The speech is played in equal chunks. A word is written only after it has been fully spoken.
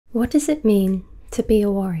What does it mean to be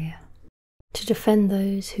a warrior? To defend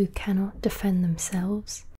those who cannot defend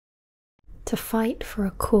themselves? To fight for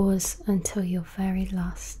a cause until your very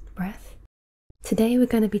last breath? Today we're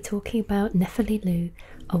going to be talking about Nepheli Loux,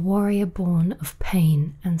 a warrior born of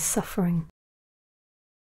pain and suffering.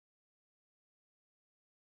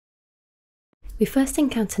 We first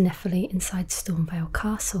encounter Nepheli inside Stormvale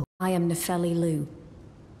Castle. I am Nepheli Loux,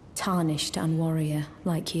 tarnished and warrior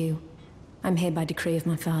like you. I'm here by decree of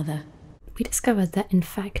my father. We discovered that in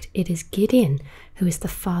fact it is Gideon who is the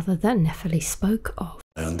father that Nepheli spoke of.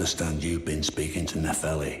 I understand you've been speaking to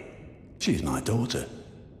Nepheli. She's my daughter.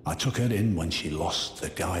 I took her in when she lost the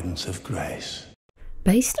guidance of grace.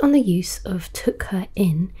 Based on the use of took her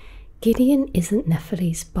in, Gideon isn't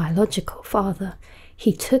Nepheli's biological father.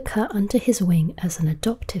 He took her under his wing as an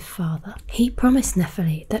adoptive father. He promised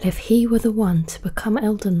Nepheli that if he were the one to become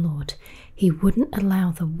Elden Lord, he wouldn't allow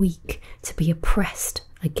the weak to be oppressed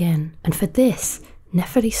again. And for this,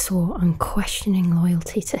 Nepheli saw unquestioning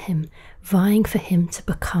loyalty to him, vying for him to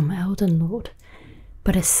become Elden Lord.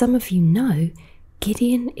 But as some of you know,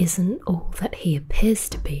 Gideon isn't all that he appears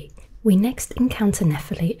to be. We next encounter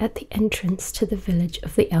Nepheli at the entrance to the village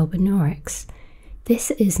of the Albinaurics. This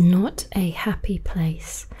is not a happy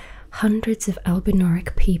place. Hundreds of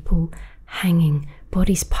Albinauric people hanging,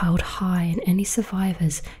 bodies piled high, and any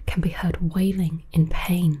survivors can be heard wailing in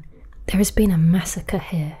pain. There has been a massacre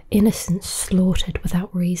here, innocents slaughtered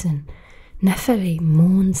without reason. Nepheli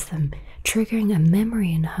mourns them, triggering a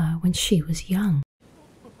memory in her when she was young.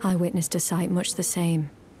 I witnessed a sight much the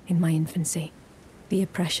same in my infancy. The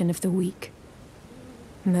oppression of the weak.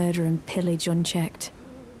 Murder and pillage unchecked.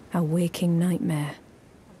 A waking nightmare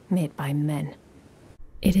made by men.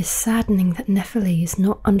 It is saddening that Nepheli is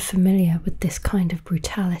not unfamiliar with this kind of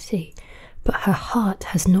brutality, but her heart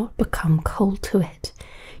has not become cold to it.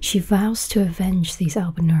 She vows to avenge these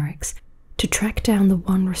Albinaurics, to track down the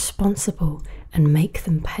one responsible and make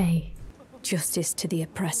them pay. Justice to the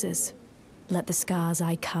oppressors. Let the scars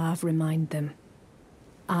I carve remind them.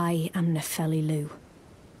 I am Nepheli Loux,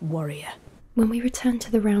 warrior. When we return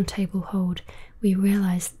to the Round Table Hold, we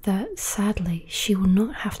realise that, sadly, she will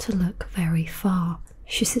not have to look very far.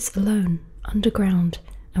 She sits alone, underground,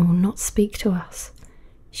 and will not speak to us.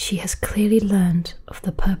 She has clearly learned of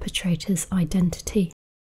the perpetrator's identity.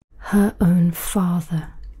 Her own father,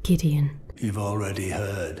 Gideon. You've already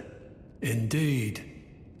heard. Indeed.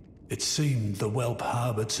 It seemed the whelp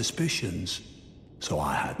harboured suspicions, so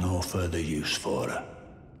I had no further use for her.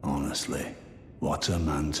 Honestly, what's a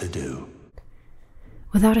man to do?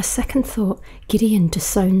 Without a second thought, Gideon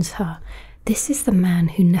disowns her. This is the man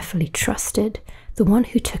who Nepheli trusted, the one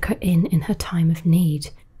who took her in her time of need.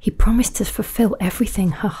 He promised to fulfill everything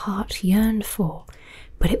her heart yearned for,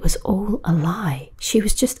 but it was all a lie. She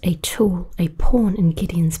was just a tool, a pawn in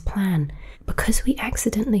Gideon's plan, because we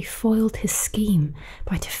accidentally foiled his scheme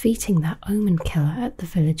by defeating that omen killer at the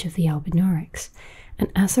village of the Albinaurics,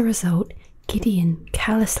 and as a result, Gideon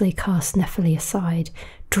callously casts Nepheli aside,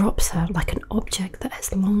 drops her like an object that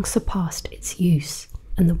has long surpassed its use.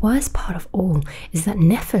 And the worst part of all is that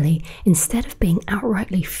Nepheli, instead of being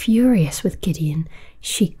outrightly furious with Gideon,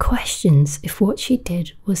 she questions if what she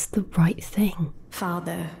did was the right thing.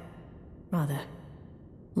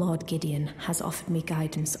 Lord Gideon has offered me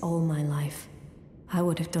guidance all my life. I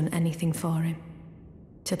would have done anything for him,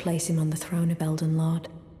 to place him on the throne of Elden Lord.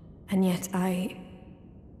 And yet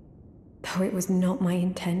though it was not my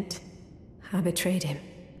intent, I betrayed him.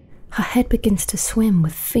 Her head begins to swim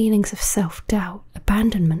with feelings of self-doubt,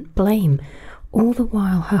 abandonment, blame. All the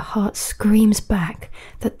while her heart screams back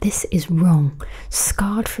that this is wrong,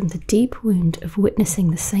 scarred from the deep wound of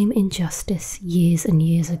witnessing the same injustice years and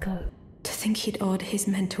years ago. To think he'd order his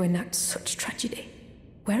men to enact such tragedy.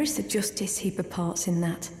 Where is the justice he purports in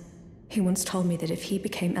that? He once told me that if he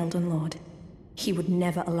became Elden Lord, he would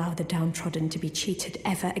never allow the downtrodden to be cheated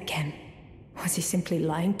ever again. Was he simply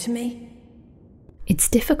lying to me? It's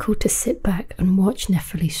difficult to sit back and watch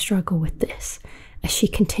Nepheli struggle with this, as she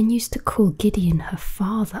continues to call Gideon her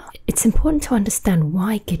father. It's important to understand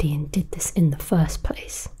why Gideon did this in the first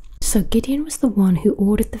place. So Gideon was the one who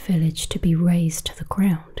ordered the village to be razed to the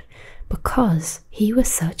ground, because he was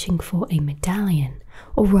searching for a medallion,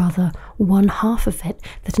 or rather one half of it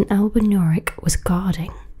that an Albinauric was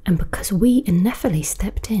guarding. And because we and Nepheli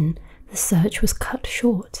stepped in, the search was cut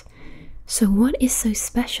short. So what is so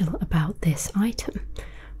special about this item?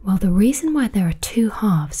 Well, the reason why there are two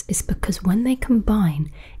halves is because when they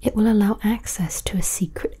combine, it will allow access to a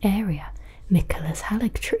secret area, Miquella's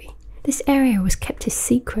Haligtree. This area was kept a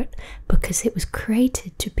secret because it was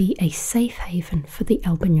created to be a safe haven for the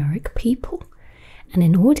Albinauric people. and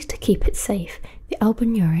in order to keep it safe, the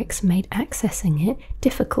Albinaurics made accessing it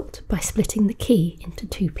difficult by splitting the key into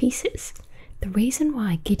 2 pieces. The reason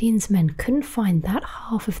why Gideon's men couldn't find that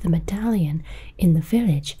half of the medallion in the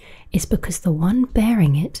village is because the one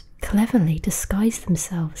bearing it cleverly disguised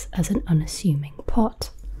themselves as an unassuming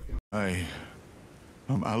pot. I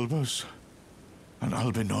am Albus, an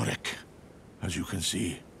Albinauric. As you can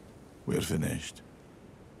see, we're finished.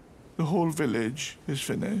 The whole village is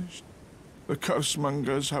finished. The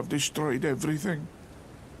cursemongers have destroyed everything.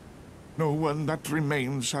 No one that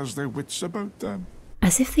remains has their wits about them.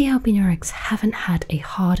 As if the Albinaurics haven't had a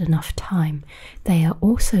hard enough time, they are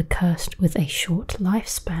also cursed with a short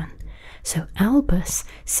lifespan. So Albus,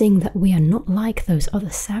 seeing that we are not like those other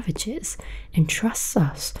savages, entrusts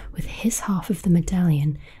us with his half of the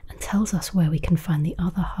medallion and tells us where we can find the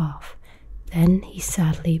other half. Then he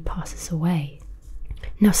sadly passes away.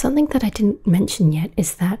 Now, something that I didn't mention yet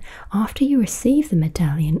is that after you receive the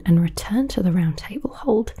medallion and return to the Round Table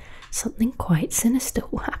Hold, something quite sinister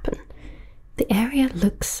will happen. The area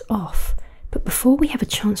looks off, but before we have a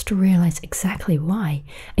chance to realise exactly why,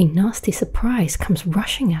 a nasty surprise comes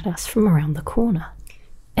rushing at us from around the corner.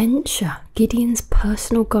 Ensha, Gideon's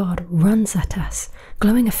personal guard, runs at us,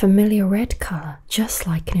 glowing a familiar red colour, just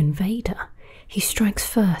like an invader. He strikes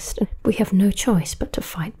first, and we have no choice but to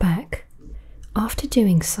fight back. After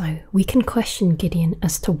doing so, we can question Gideon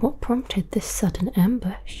as to what prompted this sudden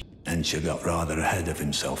ambush. Ensha got rather ahead of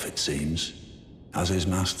himself, it seems. As his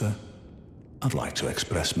master, I'd like to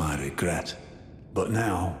express my regret. But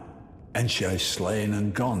now, Ensha is slain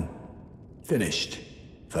and gone. Finished.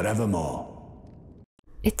 Forevermore.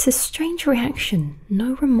 It's a strange reaction,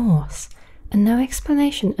 no remorse, and no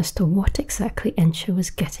explanation as to what exactly Ensha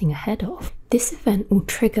was getting ahead of. This event will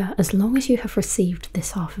trigger as long as you have received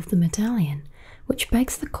this half of the medallion, which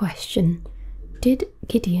begs the question, did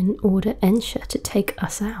Gideon order Ensha to take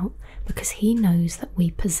us out because he knows that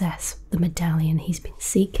we possess the medallion he's been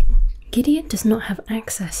seeking? Gideon does not have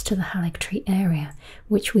access to the Haligtree area,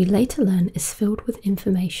 which we later learn is filled with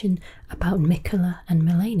information about Miquella and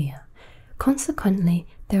Melania. Consequently,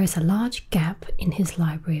 there is a large gap in his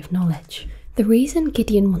library of knowledge. The reason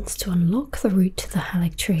Gideon wants to unlock the route to the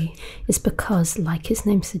Haligtree is because, like his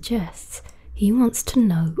name suggests, he wants to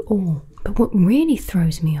know all. But what really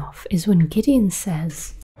throws me off is when Gideon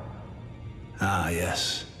says, Ah,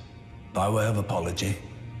 yes. By way of apology,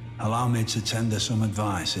 allow me to tender some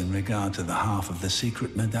advice in regard to the half of the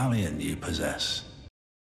secret medallion you possess.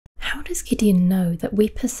 How does Gideon know that we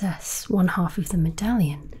possess one half of the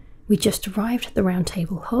medallion? We just arrived at the Round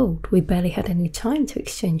Table Hold. We barely had any time to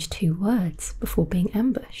exchange 2 words before being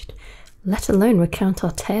ambushed, let alone recount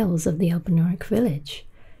our tales of the Albinauric village.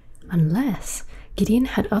 Unless Gideon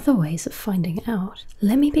had other ways of finding out.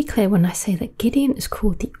 Let me be clear when I say that Gideon is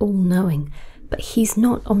called the All-Knowing, but he's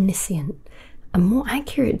not omniscient. A more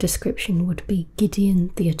accurate description would be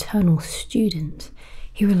Gideon the Eternal Student.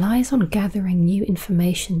 He relies on gathering new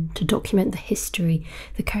information to document the history,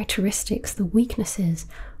 the characteristics, the weaknesses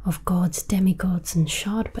of gods, demigods, and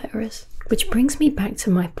shard-bearers. Which brings me back to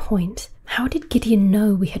my point. How did Gideon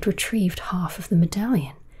know we had retrieved half of the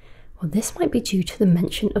medallion? Well, this might be due to the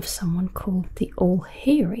mention of someone called the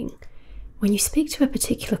All-Hearing. When you speak to a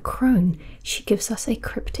particular crone, she gives us a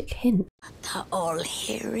cryptic hint. The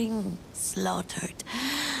All-Hearing slaughtered,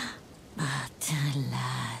 but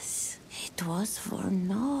alas, it was for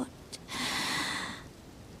naught.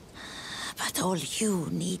 But all you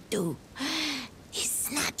need do is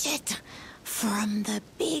snatch it from the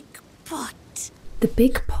big pot. The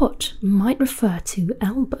big pot might refer to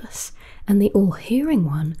Albus, and the All-Hearing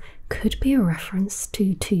one could be a reference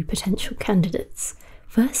to 2 potential candidates.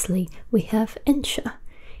 Firstly, we have Ensha.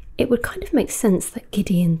 It would kind of make sense that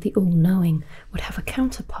Gideon the All-Knowing would have a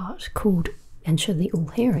counterpart called Ensha the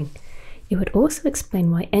All-Hearing. It would also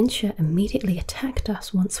explain why Ensha immediately attacked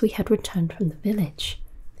us once we had returned from the village.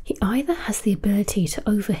 He either has the ability to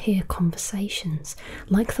overhear conversations,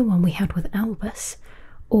 like the one we had with Albus,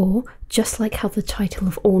 or, just like how the title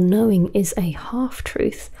of All-Knowing is a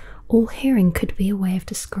half-truth, All-Hearing could be a way of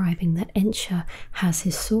describing that Ensha has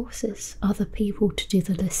his sources, other people to do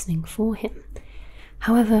the listening for him.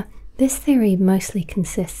 However, this theory mostly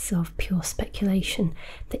consists of pure speculation.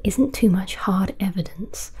 There isn't too much hard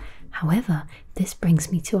evidence. However, this brings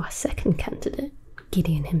me to our second candidate,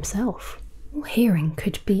 Gideon himself. All-Hearing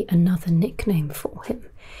could be another nickname for him,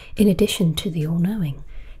 in addition to the All-Knowing.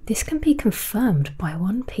 This can be confirmed by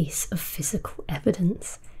one piece of physical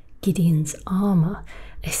evidence, Gideon's armour,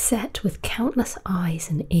 a set with countless eyes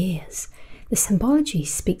and ears. The symbology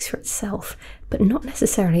speaks for itself, but not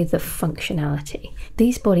necessarily the functionality.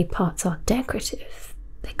 These body parts are decorative.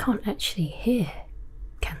 They can't actually hear.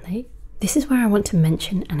 can they? This is where I want to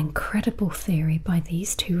mention an incredible theory by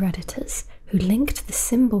these two Redditors who linked the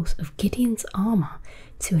symbols of Gideon's armour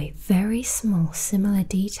to a very small similar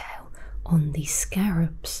detail on these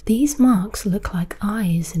scarabs. These marks look like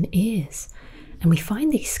eyes and ears, and we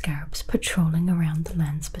find these scarabs patrolling around the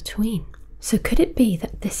lands between. So could it be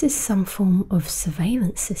that this is some form of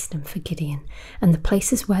surveillance system for Gideon, and the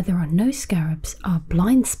places where there are no scarabs are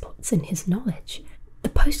blind spots in his knowledge? The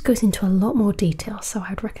post goes into a lot more detail, so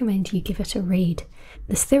I'd recommend you give it a read.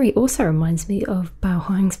 This theory also reminds me of Bao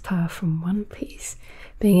Huang's power from One Piece,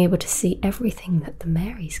 being able to see everything that the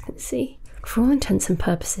Marys can see. For all intents and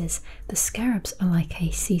purposes, the scarabs are like a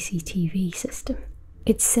CCTV system.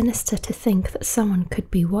 It's sinister to think that someone could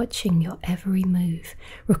be watching your every move,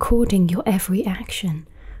 recording your every action,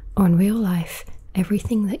 or in real life,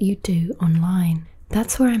 everything that you do online.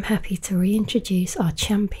 That's where I'm happy to reintroduce our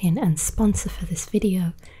champion and sponsor for this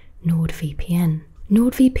video, NordVPN.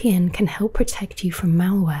 NordVPN can help protect you from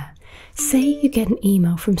malware. Say you get an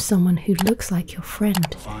email from someone who looks like your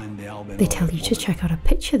friend. They tell you to check out a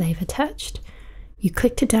picture they've attached. You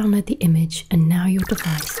click to download the image and now your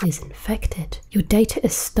device is infected. Your data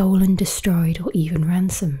is stolen, destroyed, or even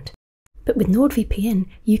ransomed. But with NordVPN,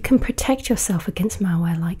 you can protect yourself against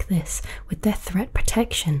malware like this with their threat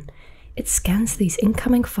protection. It scans these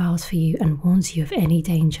incoming files for you and warns you of any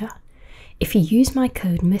danger. If you use my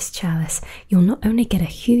code MissChalice, you'll not only get a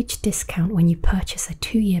huge discount when you purchase a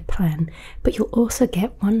 2-year plan, but you'll also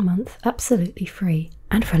get 1 month absolutely free.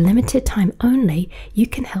 And for a limited time only, you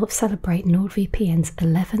can help celebrate NordVPN's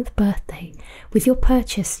 11th birthday. With your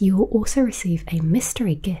purchase, you will also receive a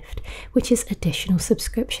mystery gift, which is additional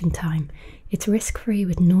subscription time. It's risk-free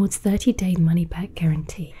with Nord's 30-day money-back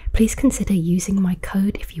guarantee. Please consider using my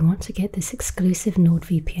code if you want to get this exclusive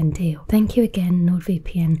NordVPN deal. Thank you again,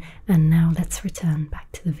 NordVPN, and now let's return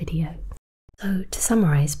back to the video. So, to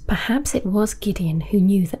summarise, perhaps it was Gideon who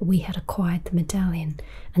knew that we had acquired the medallion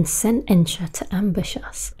and sent Ensha to ambush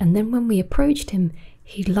us, and then when we approached him,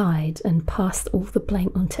 he lied and passed all the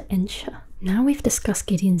blame onto Ensha. Now we've discussed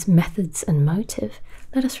Gideon's methods and motive,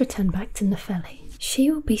 let us return back to Nepheli.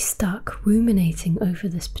 She will be stuck ruminating over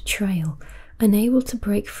this betrayal, unable to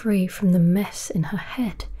break free from the mess in her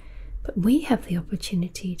head. But we have the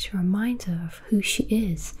opportunity to remind her of who she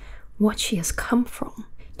is, what she has come from.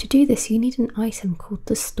 To do this, you need an item called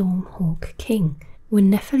the Stormhawk King.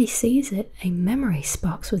 When Nepheli sees it, a memory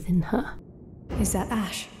sparks within her. Is that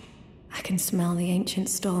ash? I can smell the ancient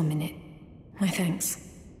storm in it. My thanks.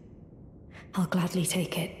 I'll gladly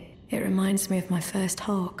take it. It reminds me of my first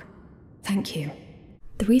hawk. Thank you.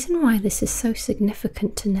 The reason why this is so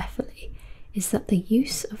significant to Nepheli is that the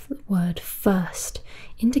use of the word first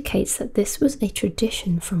indicates that this was a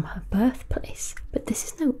tradition from her birthplace. But this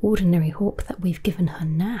is no ordinary hawk that we've given her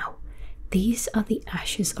now. These are the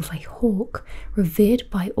ashes of a hawk revered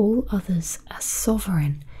by all others as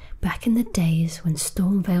sovereign back in the days when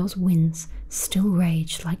Stormvale's winds still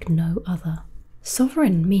raged like no other.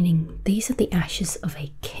 Sovereign meaning these are the ashes of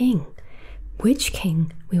a king. Which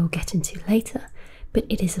king we will get into later, but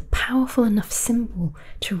it is a powerful enough symbol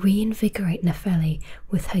to reinvigorate Nepheli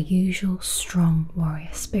with her usual strong warrior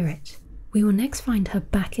spirit. We will next find her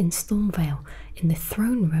back in Stormvale in the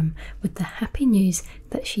throne room with the happy news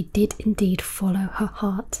that she did indeed follow her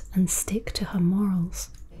heart and stick to her morals.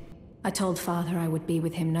 I told Father I would be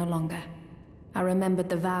with him no longer. I remembered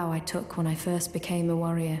the vow I took when I first became a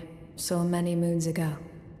warrior, so many moons ago.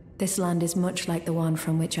 This land is much like the one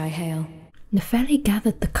from which I hail. Nepheli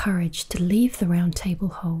gathered the courage to leave the Round Table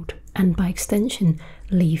Hold, and by extension,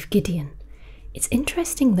 leave Gideon. It's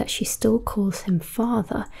interesting that she still calls him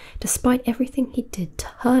father, despite everything he did to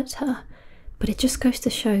hurt her, but it just goes to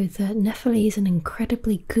show that Nepheli is an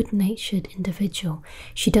incredibly good-natured individual.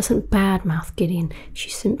 She doesn't badmouth Gideon, she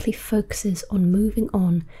simply focuses on moving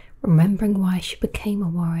on, remembering why she became a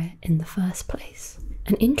warrior in the first place.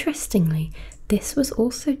 And interestingly, this was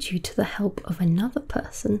also due to the help of another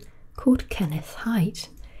person called Kenneth Hyde.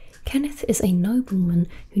 Kenneth is a nobleman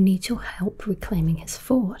who needs your help reclaiming his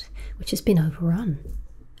fort, which has been overrun.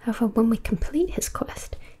 However, when we complete his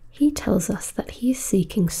quest, he tells us that he is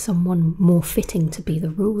seeking someone more fitting to be the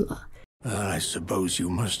ruler. I suppose you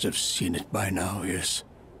must have seen it by now, yes?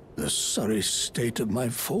 The sorry state of my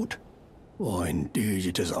fort? Oh, indeed,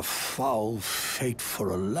 it is a foul fate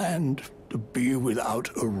for a land to be without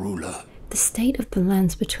a ruler. The state of the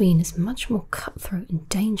lands between is much more cutthroat and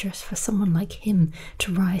dangerous for someone like him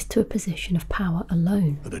to rise to a position of power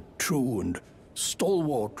alone. But a true and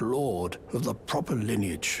stalwart lord of the proper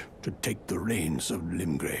lineage to take the reins of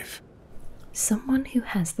Limgrave. Someone who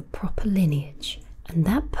has the proper lineage, and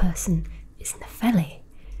that person is Nepheli.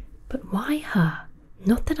 But why her?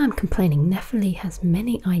 Not that I'm complaining, Nepheli has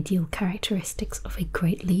many ideal characteristics of a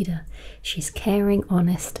great leader. She's caring,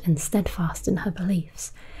 honest, and steadfast in her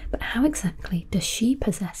beliefs. But how exactly does she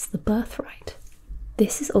possess the birthright?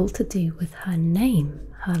 This is all to do with her name,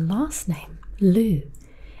 her last name, Loux.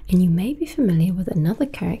 And you may be familiar with another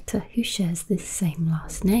character who shares this same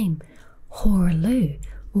last name, Loux,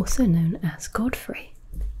 also known as Godfrey.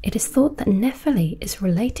 It is thought that Nepheli is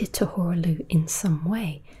related to Loux in some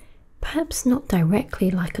way, perhaps not directly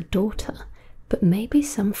like a daughter, but maybe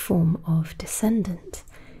some form of descendant.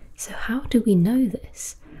 So how do we know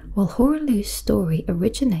this? Well, Loux's story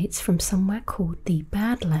originates from somewhere called the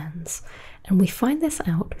Badlands, and we find this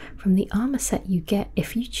out from the armor set you get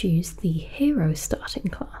if you choose the hero starting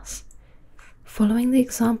class. Following the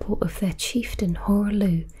example of their chieftain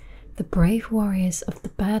Loux, the brave warriors of the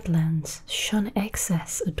Badlands shun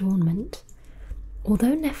excess adornment.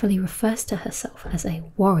 Although Nepheli refers to herself as a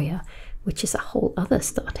warrior, which is a whole other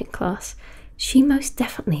starting class, she most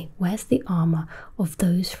definitely wears the armour of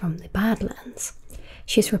those from the Badlands.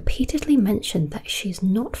 She has repeatedly mentioned that she is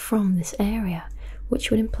not from this area, which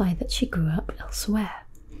would imply that she grew up elsewhere,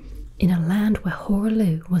 in a land where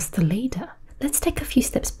Loux was the leader. Let's take a few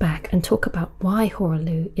steps back and talk about why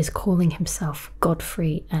Loux is calling himself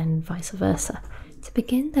Godfrey and vice versa. To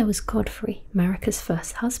begin, there was Godfrey, Marika's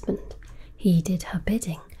first husband. He did her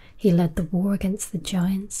bidding. He led the war against the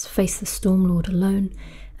giants, faced the Stormlord alone,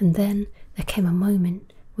 and then there came a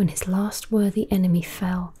moment when his last worthy enemy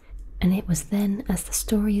fell, and it was then, as the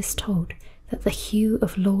story is told, that the hue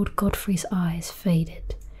of Lord Godfrey's eyes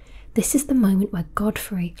faded. This is the moment where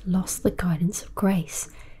Godfrey lost the guidance of grace.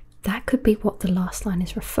 That could be what the last line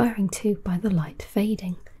is referring to by the light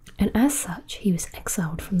fading, and as such he was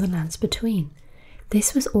exiled from the lands between.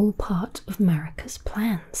 This was all part of Marika's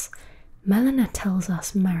plans. Melina tells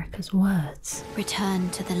us Marika's words.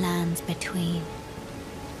 Return to the lands between.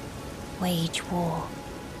 Wage war.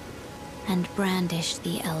 And brandish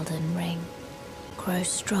the Elden ring. Grow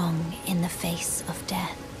strong in the face of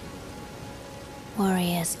death.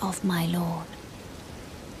 Warriors of my lord,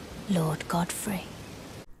 Lord Godfrey.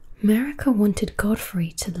 Marika wanted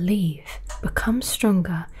Godfrey to leave, become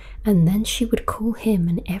stronger, and then she would call him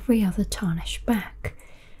and every other Tarnished back.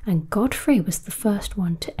 And Godfrey was the first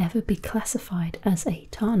one to ever be classified as a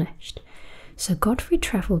Tarnished. So Godfrey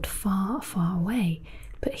travelled far, far away,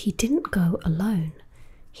 but he didn't go alone.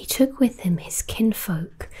 He took with him his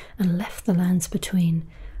kinfolk and left the lands between.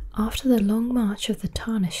 After the long march of the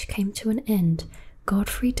Tarnished came to an end,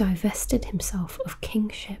 Godfrey divested himself of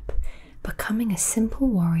kingship, becoming a simple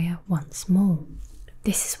warrior once more.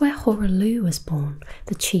 This is where Loux was born,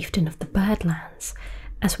 the chieftain of the Badlands,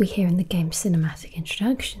 as we hear in the game's cinematic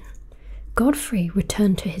introduction. Godfrey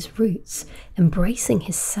returned to his roots, embracing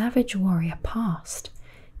his savage warrior past.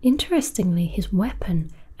 Interestingly, his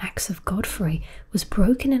weapon, Axe of Godfrey, was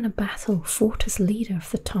broken in a battle fought as leader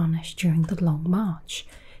of the Tarnished during the Long March.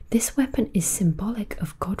 This weapon is symbolic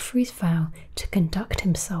of Godfrey's vow to conduct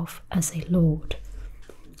himself as a lord.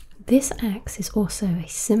 This axe is also a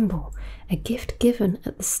symbol, a gift given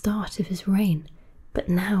at the start of his reign, but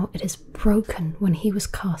now it is broken when he was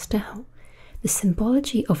cast out. The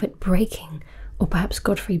symbology of it breaking, or perhaps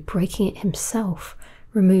Godfrey breaking it himself,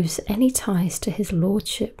 removes any ties to his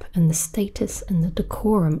lordship and the status and the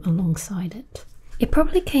decorum alongside it. It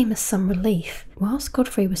probably came as some relief. Whilst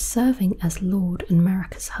Godfrey was serving as Lord and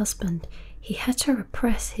Marika's husband, he had to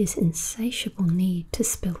repress his insatiable need to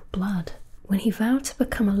spill blood. When he vowed to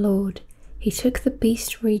become a lord, he took the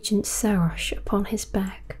beast regent Sarosh upon his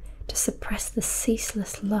back to suppress the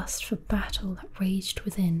ceaseless lust for battle that raged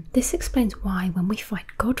within. This explains why, when we fight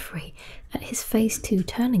Godfrey at his Phase 2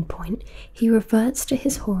 turning point, he reverts to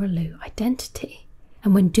his Loux identity,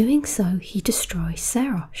 and when doing so, he destroys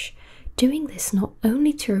Sarosh, doing this not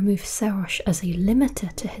only to remove Sarosh as a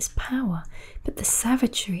limiter to his power, but the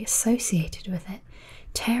savagery associated with it,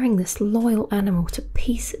 tearing this loyal animal to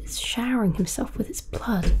pieces, showering himself with its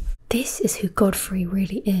blood. This is who Godfrey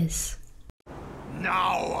really is.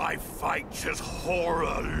 Now I fight as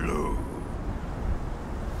Loux.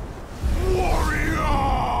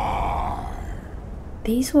 Warrior!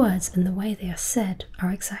 These words and the way they are said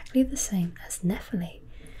are exactly the same as Nepheli.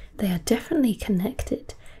 They are definitely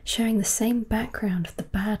connected, sharing the same background of the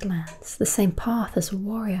Badlands, the same path as a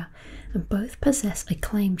warrior, and both possess a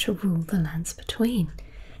claim to rule the lands between.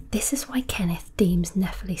 This is why Kenneth deems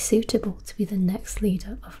Nepheli suitable to be the next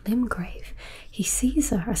leader of Limgrave. He sees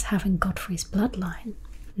her as having Godfrey's bloodline.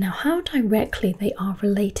 Now, how directly they are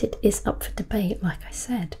related is up for debate, like I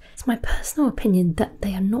said. It's my personal opinion that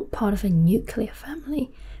they are not part of a nuclear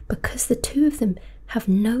family, because the two of them have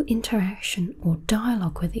no interaction or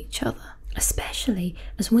dialogue with each other. Especially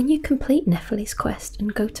as when you complete Nepheli's quest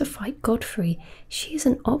and go to fight Godfrey, she is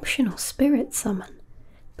an optional spirit summon.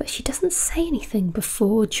 But she doesn't say anything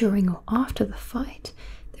before, during, or after the fight.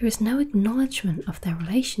 There is no acknowledgement of their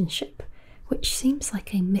relationship, which seems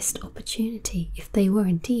like a missed opportunity if they were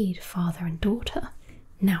indeed father and daughter.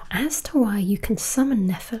 Now, as to why you can summon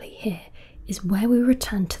Nepheli here is where we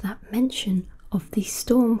return to that mention of the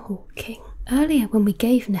Stormhawk King. Earlier, when we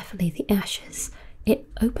gave Nepheli the ashes, it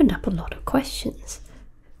opened up a lot of questions.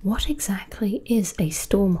 What exactly is a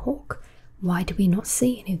Stormhawk? Why do we not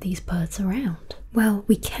see any of these birds around? Well,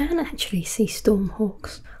 we can actually see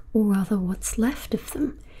Stormhawks, or rather what's left of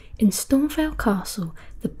them. In Stormvale Castle,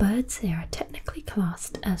 the birds here are technically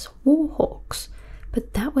classed as warhawks,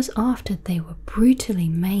 but that was after they were brutally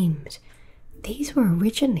maimed. These were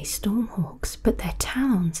originally Stormhawks, but their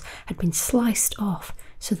talons had been sliced off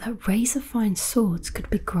so that razor-fine swords could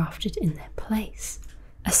be grafted in their place.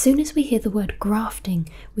 As soon as we hear the word grafting,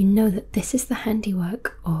 we know that this is the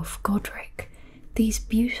handiwork of Godric. These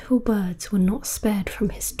beautiful birds were not spared from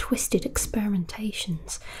his twisted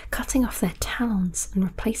experimentations, cutting off their talons and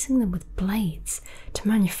replacing them with blades to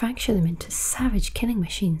manufacture them into savage killing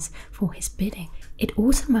machines for his bidding. It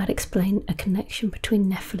also might explain a connection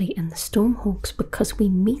between Nepheli and the Stormhawks because we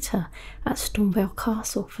meet her at Stormvale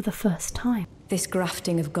Castle for the first time. This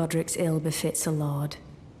grafting of Godric's ill befits a lord.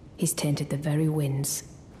 He's tainted the very winds.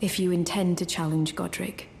 If you intend to challenge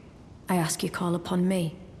Godric, I ask you call upon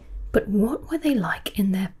me. But what were they like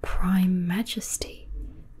in their prime majesty?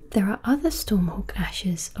 There are other Stormhawk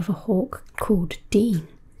ashes of a hawk called Dean.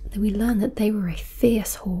 We learn that they were a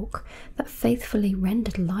fierce hawk that faithfully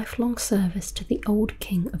rendered lifelong service to the old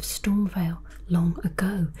king of Stormvale long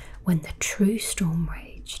ago when the true storm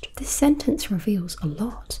raged. This sentence reveals a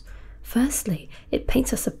lot. Firstly, it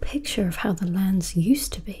paints us a picture of how the lands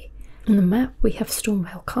used to be. On the map we have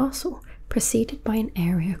Stormvale Castle, preceded by an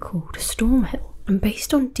area called Stormhill. And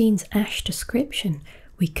based on Dean's ash description,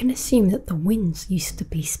 we can assume that the winds used to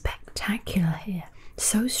be spectacular here,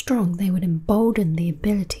 so strong they would embolden the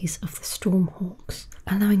abilities of the Stormhawks,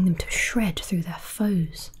 allowing them to shred through their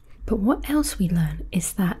foes. But what else we learn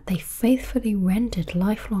is that they faithfully rendered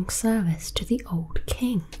lifelong service to the old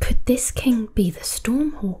king. Could this king be the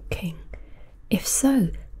Stormhawk King? If so,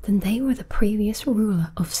 then they were the previous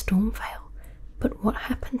ruler of Stormvale. But what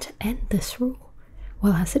happened to end this rule?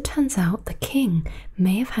 Well, as it turns out, the king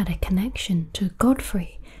may have had a connection to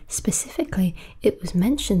Godfrey. Specifically, it was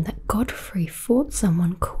mentioned that Godfrey fought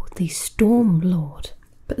someone called the Storm Lord,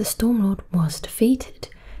 but the Storm Lord was defeated.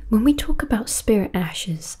 When we talk about spirit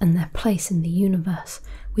ashes and their place in the universe,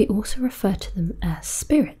 we also refer to them as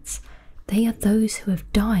spirits. They are those who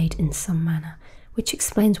have died in some manner, which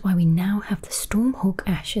explains why we now have the Stormhawk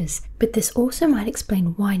ashes, but this also might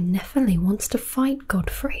explain why Nepheli wants to fight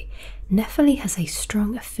Godfrey. Nepheli has a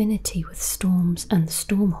strong affinity with storms and the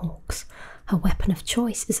Stormhawks. Her weapon of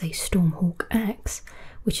choice is a Stormhawk axe,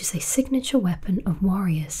 which is a signature weapon of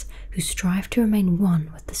warriors who strive to remain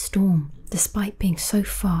one with the storm, despite being so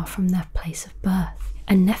far from their place of birth.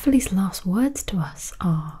 And Nepheli's last words to us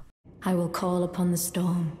are, I will call upon the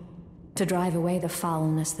storm to drive away the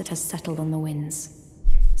foulness that has settled on the winds.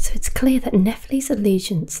 So it's clear that Nepheli's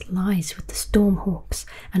allegiance lies with the Stormhawks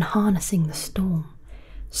and harnessing the storm.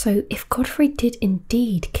 So if Godfrey did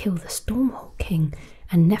indeed kill the Stormhawk King,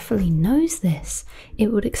 and Nepheli knows this, it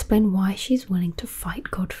would explain why she's willing to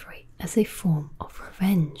fight Godfrey as a form of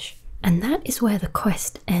revenge. And that is where the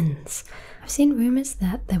quest ends. I've seen rumours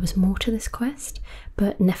that there was more to this quest,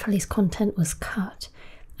 but Nepheli's content was cut.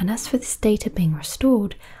 And as for this data being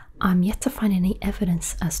restored, I'm yet to find any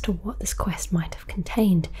evidence as to what this quest might have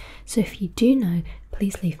contained, so if you do know,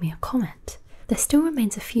 please leave me a comment. There still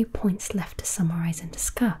remains a few points left to summarise and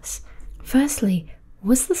discuss. Firstly,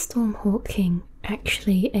 was the Stormhawk King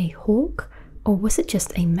actually a hawk, or was it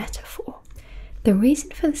just a metaphor? The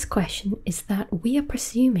reason for this question is that we are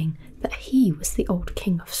presuming that he was the old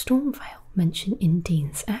king of Stormvale mentioned in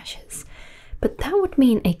Dean's Ashes, but that would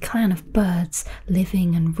mean a clan of birds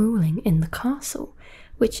living and ruling in the castle,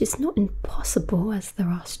 which is not impossible as there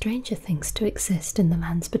are stranger things to exist in the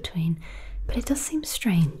lands between, but it does seem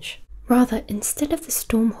strange. Rather, instead of the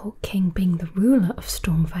Stormhawk King being the ruler of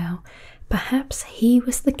Stormvale, perhaps he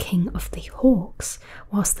was the king of the Hawks,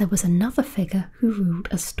 whilst there was another figure who ruled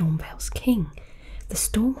as Stormvale's king. The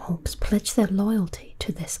Stormhawks pledged their loyalty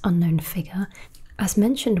to this unknown figure, as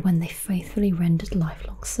mentioned when they faithfully rendered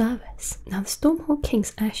lifelong service. Now the Stormhawk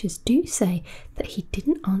King's ashes do say that he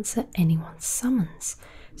didn't answer anyone's summons,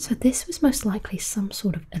 so this was most likely some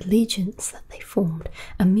sort of allegiance that they formed,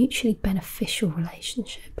 a mutually beneficial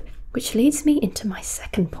relationship. Which leads me into my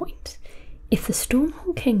second point. If the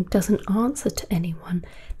Stormhawk King doesn't answer to anyone,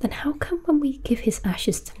 then how come when we give his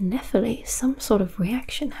ashes to Nepheli, some sort of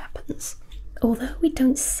reaction happens? Although we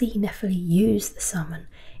don't see Nepheli use the summon,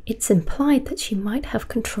 it's implied that she might have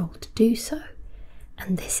control to do so.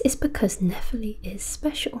 And this is because Nepheli is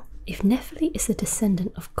special. If Nepheli is the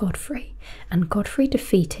descendant of Godfrey, and Godfrey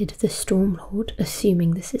defeated the Stormlord,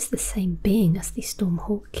 assuming this is the same being as the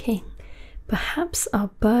Stormhawk King, perhaps our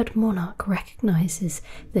bird monarch recognizes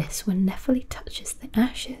this when Nepheli touches the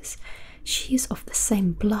ashes. She is of the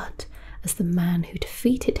same blood as the man who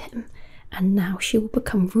defeated him, and now she will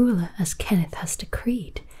become ruler as Kenneth has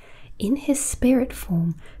decreed. In his spirit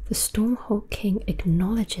form, the Stormhawk King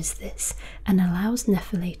acknowledges this and allows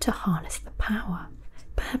Nepheli to harness the power.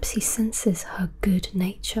 Perhaps he senses her good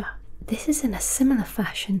nature. This is in a similar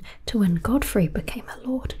fashion to when Godfrey became a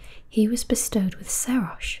lord. He was bestowed with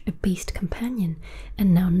Serosh, a beast companion,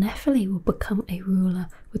 and now Nepheli will become a ruler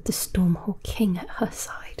with the Stormhawk King at her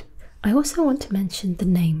side. I also want to mention the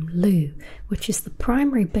name Loux, which is the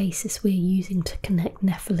primary basis we're using to connect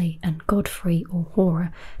Nepheli and Godfrey or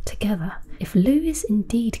Hora together. If Loux is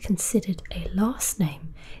indeed considered a last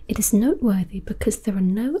name, it is noteworthy because there are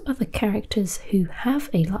no other characters who have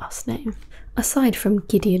a last name, aside from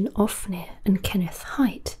Gideon Ofnir and Kenneth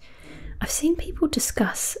Haight. I've seen people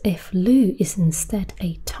discuss if Loux is instead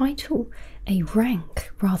a title, a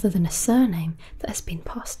rank, rather than a surname that has been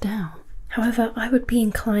passed down. However, I would be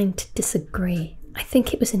inclined to disagree. I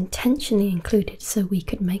think it was intentionally included so we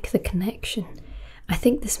could make the connection. I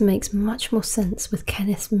think this makes much more sense with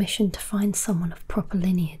Kenneth's mission to find someone of proper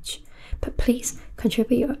lineage. But please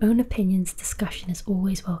contribute your own opinions. Discussion is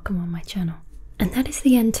always welcome on my channel. And that is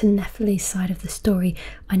the end to Nepheli's side of the story.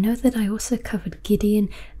 I know that I also covered Gideon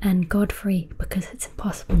and Godfrey because it's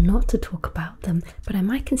impossible not to talk about them, but I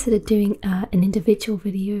might consider doing an individual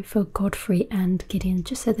video for Godfrey and Gideon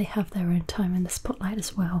just so they have their own time in the spotlight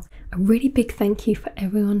as well. A really big thank you for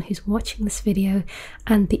everyone who's watching this video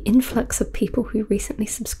and the influx of people who recently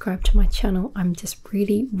subscribed to my channel. I'm just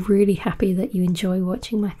really happy that you enjoy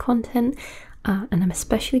watching my content. And I'm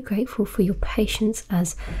especially grateful for your patience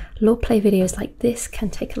as lore play videos like this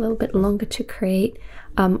can take a little bit longer to create.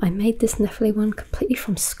 I made this Nepheli one completely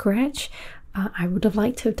from scratch. I would have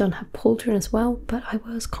liked to have done her pauldron as well, but I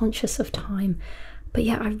was conscious of time. But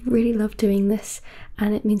yeah, I really love doing this,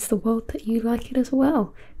 and it means the world that you like it as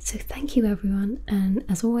well. So thank you everyone, and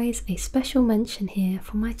as always, a special mention here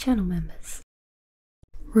for my channel members.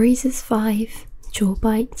 Reeses5,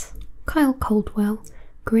 Jawbite, Kyle Coldwell,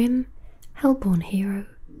 Grim, Hellborn Hero,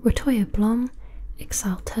 Ratoya Blom,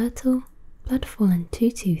 Exile Turtle, Bloodfallen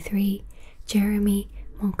 223, Jeremy,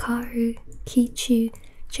 Monkaru, Kichu,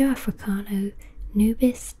 Joe Africano,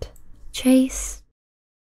 Nubist, Chase,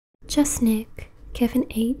 Just Nick, Kevin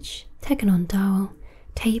H, Teganon Dowell,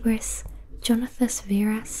 Tabris, Jonathas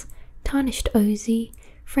Viras, Tarnished Ozzy,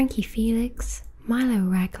 Frankie Felix, Milo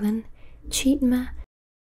Raglan, Cheatma,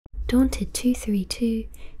 Daunted 232,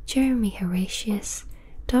 Jeremy Horatius,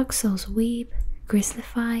 Dark Souls Weeb,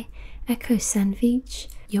 Grizzlify, Echo Sandvich,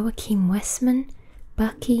 Joachim Westman,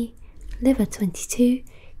 Bucky, Liver22,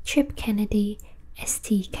 Trip Kennedy,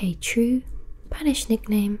 STK True, Spanish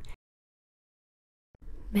Nickname,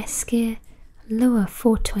 Meskir, Lower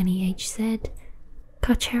 420HZ,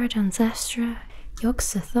 Carcharodon Zastra,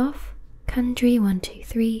 Yogg-Sothoth,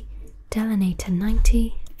 Kundry123,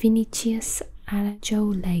 Delanator90, Vinicius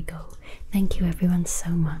Alajo Lego. Thank you everyone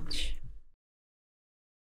so much.